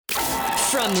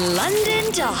From London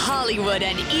to Hollywood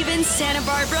and even Santa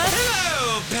Barbara.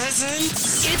 Hello,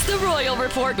 peasants. It's the Royal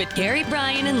Report with Gary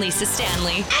Bryan and Lisa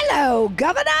Stanley. Hello,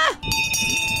 Governor.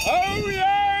 Oh,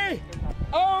 yay!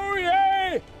 Oh,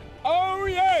 yay! Oh,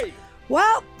 yay!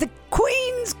 Well, the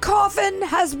Queen's coffin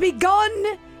has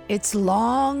begun its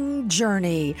long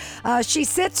journey. She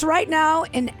sits right now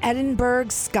in Edinburgh,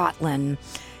 Scotland.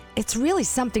 It's really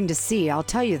something to see, I'll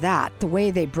tell you that. The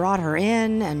way they brought her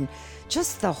in and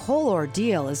just the whole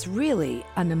ordeal is really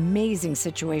an amazing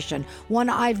situation. One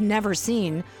I've never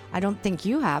seen. I don't think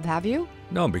you have you?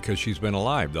 No, because she's been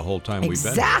alive the whole time we've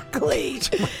been here. Exactly.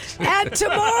 And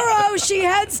tomorrow she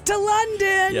heads to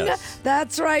London. Yes.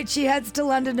 That's right. She heads to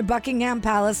London to Buckingham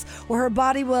Palace, where her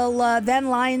body will then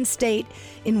lie in state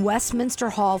in Westminster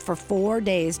Hall for 4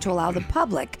 days to allow the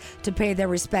public to pay their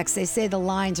respects. They say the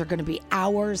lines are going to be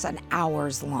hours and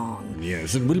hours long.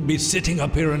 Yes, and we'll be sitting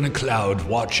up here in a cloud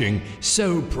watching,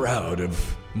 so proud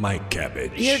of my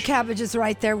cabbage. Your cabbage is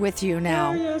right there with you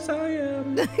now. Oh, yes, I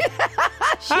am.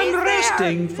 She's I'm there.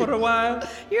 resting for a while.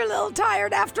 You're a little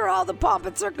tired after all the pomp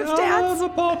and circumstance. Oh, the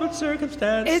pomp and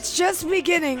circumstance. It's just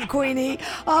beginning, Queenie,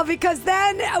 because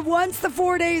then once the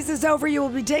 4 days is over, you will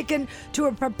be taken to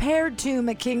a prepared tomb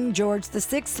at King George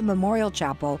VI Memorial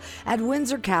Chapel at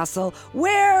Windsor Castle,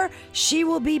 where she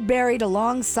will be buried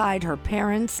alongside her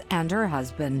parents and her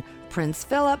husband, Prince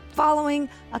Philip, following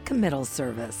a committal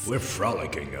service. We're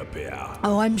frolicking up here.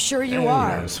 Oh, I'm sure you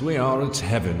are. Yes, we are. It's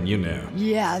heaven, you know.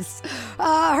 Yes.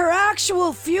 Her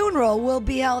actual funeral will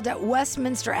be held at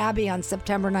Westminster Abbey on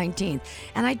September 19th.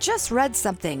 And I just read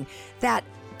something that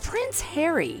Prince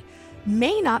Harry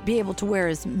may not be able to wear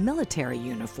his military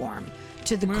uniform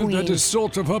to the Queen. That is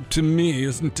sort of up to me,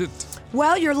 isn't it?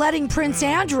 Well, you're letting Prince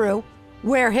Andrew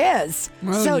wear his.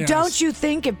 Well, so yes. Don't you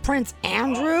think if Prince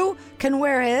Andrew can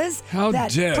wear his, How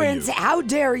dare Prince, you? how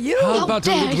dare you? How about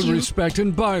a little respect?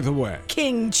 And by the way,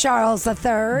 King Charles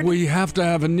III. we have to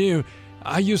have a new...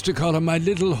 I used to call her my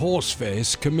little horse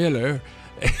face, Camilla.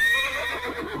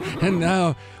 And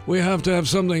now we have to have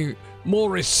something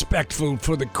more respectful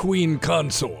for the Queen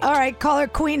Consort. All right, call her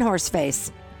Queen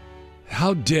Horseface.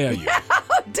 How dare you?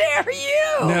 How dare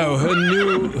you? No, her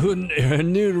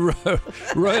new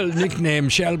royal nickname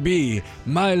shall be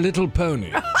My Little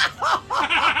Pony.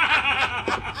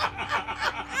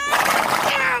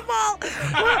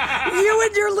 You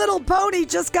and your little pony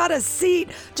just took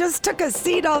a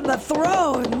seat on the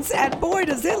thrones, and boy,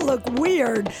 does it look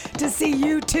weird to see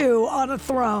you two on a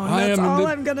throne. That's all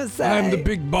I'm going to say. I'm the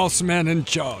big boss man in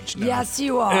charge now. Yes,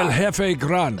 you are. El Jefe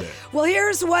Grande. Well,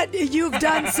 here's what you've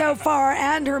done so far,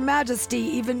 and Her Majesty,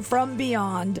 even from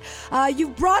beyond.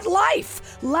 You've brought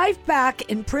life back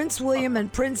in Prince William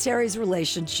and Prince Harry's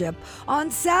relationship.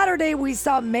 On Saturday, we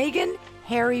saw Meghan,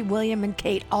 Harry, William, and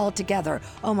Kate all together.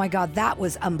 Oh my God, that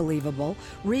was unbelievable.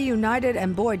 Reunited,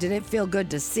 and boy, did it feel good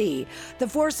to see. The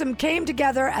foursome came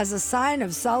together as a sign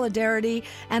of solidarity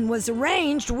and was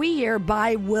arranged, we hear,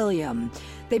 by William.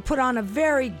 They put on a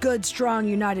very good, strong,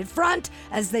 united front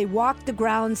as they walked the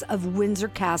grounds of Windsor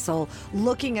Castle,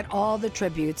 looking at all the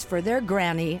tributes for their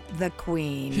granny, the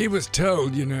Queen. He was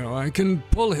told, I can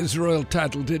pull his royal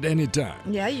title at any time.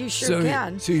 Yeah, you sure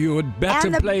can. So you would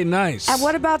better play nice. And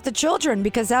what about the children?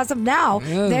 Because as of now,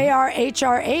 they are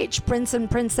HRH, Prince and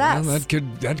Princess. Well,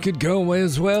 that could go away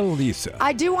as well, Lisa.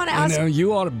 I do want to ask...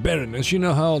 you are a baroness. You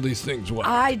know how all these things work.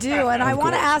 I do, and I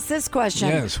want to ask this question.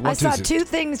 Yes, what I saw is it? two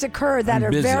things occur that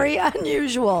are busy. very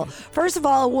unusual. First of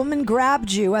all, a woman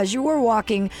grabbed you as you were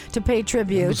walking to pay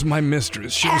tribute. It was my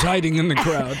mistress. She was hiding in the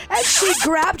crowd. And she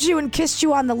grabbed you and kissed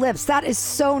you on the lips. That is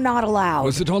so not allowed.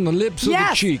 Was it on the lips or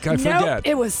the cheek? I Nope, forget.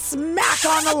 it was smack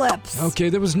on the lips. Okay,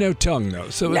 there was no tongue, though,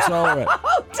 so it's all right.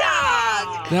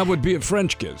 Tongue! That would be a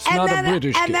French kiss, not a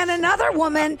British kiss. And then another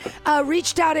woman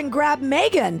reached out and grabbed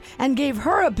Meghan and gave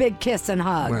her a big kiss and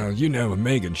hug. Well,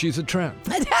 Meghan, she's a tramp.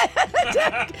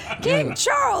 King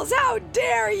Charles, how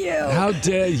dare you? How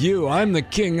dare you? I'm the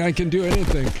king. I can do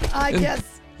anything. I guess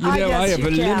I have you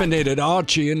eliminated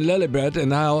Archie and Lilibet, and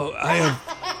now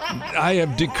I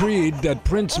have decreed that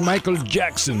Prince Michael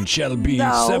Jackson shall be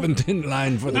seventh in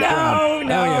line for the crown.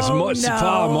 It's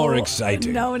far more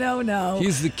exciting. No.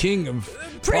 He's the king of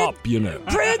pop,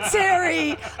 Prince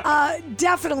Harry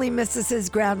definitely misses his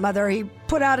grandmother. He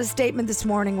put out a statement this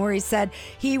morning where he said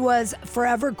he was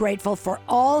forever grateful for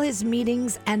all his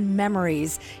meetings and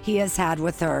memories he has had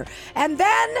with her. And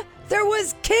then there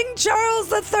was King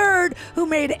Charles III, who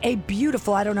made a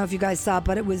beautiful, I don't know if you guys saw it,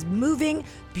 but it was moving,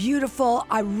 beautiful.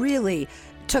 I really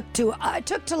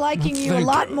took to liking you a Thank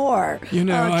lot you. more, You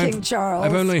know, King Charles.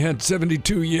 I've only had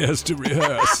 72 years to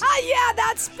rehearse. Yeah,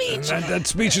 that speech. That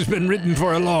speech has been written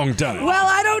for a long time. Well,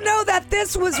 I don't know that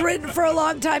this was written for a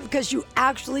long time because you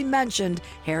actually mentioned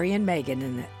Harry and Meghan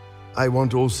in it. I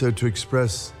want also to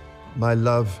express my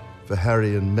love for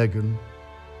Harry and Meghan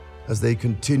as they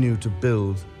continue to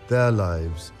build their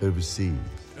lives overseas.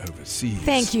 Overseas.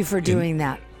 Thank you for doing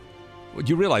that. Well,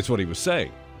 you realize what he was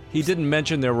saying. He didn't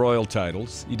mention their royal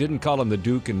titles. He didn't call them the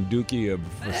Duke and Dookie of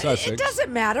Sussex. It doesn't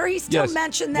matter. He still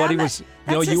mentioned them. What he was,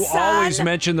 That's you his son. always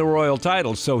mention the royal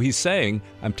titles. So he's saying,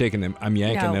 I'm yanking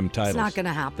No, them titles. it's not going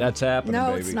to happen. That's happening,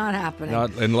 No, baby. it's not happening.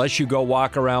 Not unless you go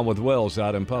walk around with wills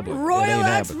out in public. It Royal ain't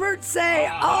happening. experts say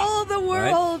all the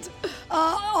world,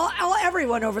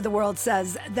 everyone over the world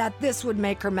says that this would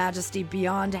make Her Majesty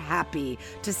beyond happy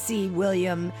to see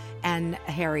William and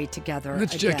Harry together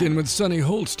Let's again. check in with Sonny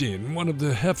Holstein, one of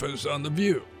the heifers on The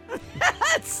View.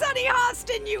 Sonny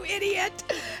Austin, you idiot!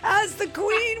 As the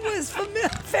Queen was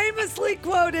famously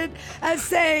quoted as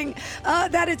saying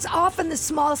that it's often the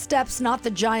small steps, not the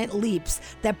giant leaps,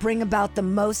 that bring about the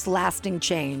most lasting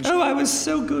change. Oh, I was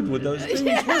so good with those things,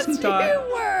 Yes, wasn't you I?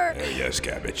 were. Oh, yes,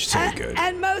 Cabbage, so good.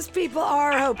 And most people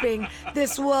are hoping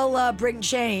this will bring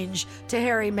change to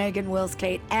Harry, Meghan, Wills,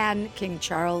 Kate, and King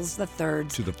Charles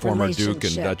III's To the former Duke and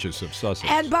relationship. Duchess of Sussex.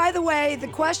 And by the way, the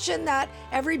question that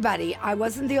everybody, I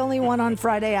wasn't the only one on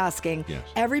Friday asking, Yes.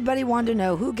 everybody wanted to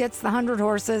know who gets the 100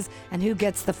 horses and who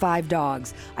gets the 5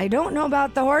 dogs. I don't know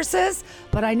about the horses,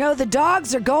 but I know the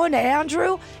dogs are going to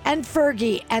Andrew and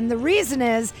Fergie. And the reason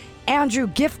is Andrew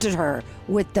gifted her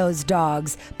with those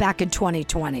dogs back in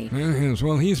 2020. Yes,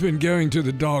 well, he's been going to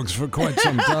the dogs for quite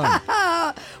some time.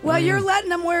 Well, you're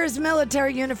letting him wear his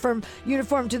military uniform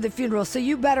to the funeral, so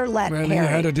you better let Well, he Harry.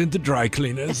 had it in the dry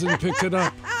cleaners and picked it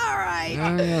up. All right.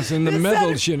 Yes, and the This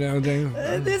medals, you know.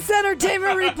 This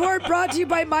entertainment report brought to you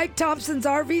by Mike Thompson's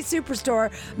RV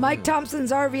Superstore. Mike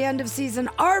Thompson's RV end of season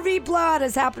RV blowout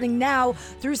is happening now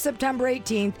through September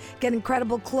 18th. Get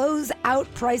incredible close-out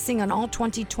pricing on all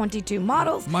 2022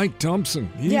 models. Mike Thompson,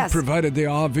 he Yes. provided the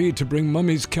RV to bring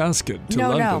Mummy's casket to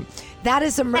London. No. That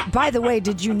is by the way,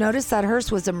 did you notice that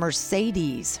hearse was a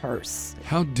Mercedes hearse?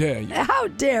 How dare you? How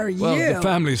dare you? Well, the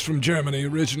family's from Germany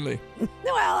originally. Well,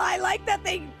 I like that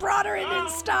they brought her in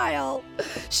style.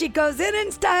 She goes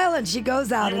in style and she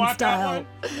goes out in style.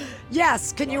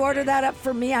 Yes, can you order that up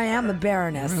for me? I am a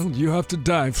baroness. Well, you have to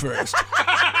die first.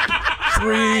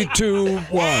 3, 2,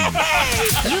 1.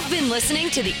 You've been listening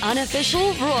to the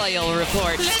unofficial Royal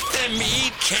Report. Let them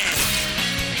eat cake.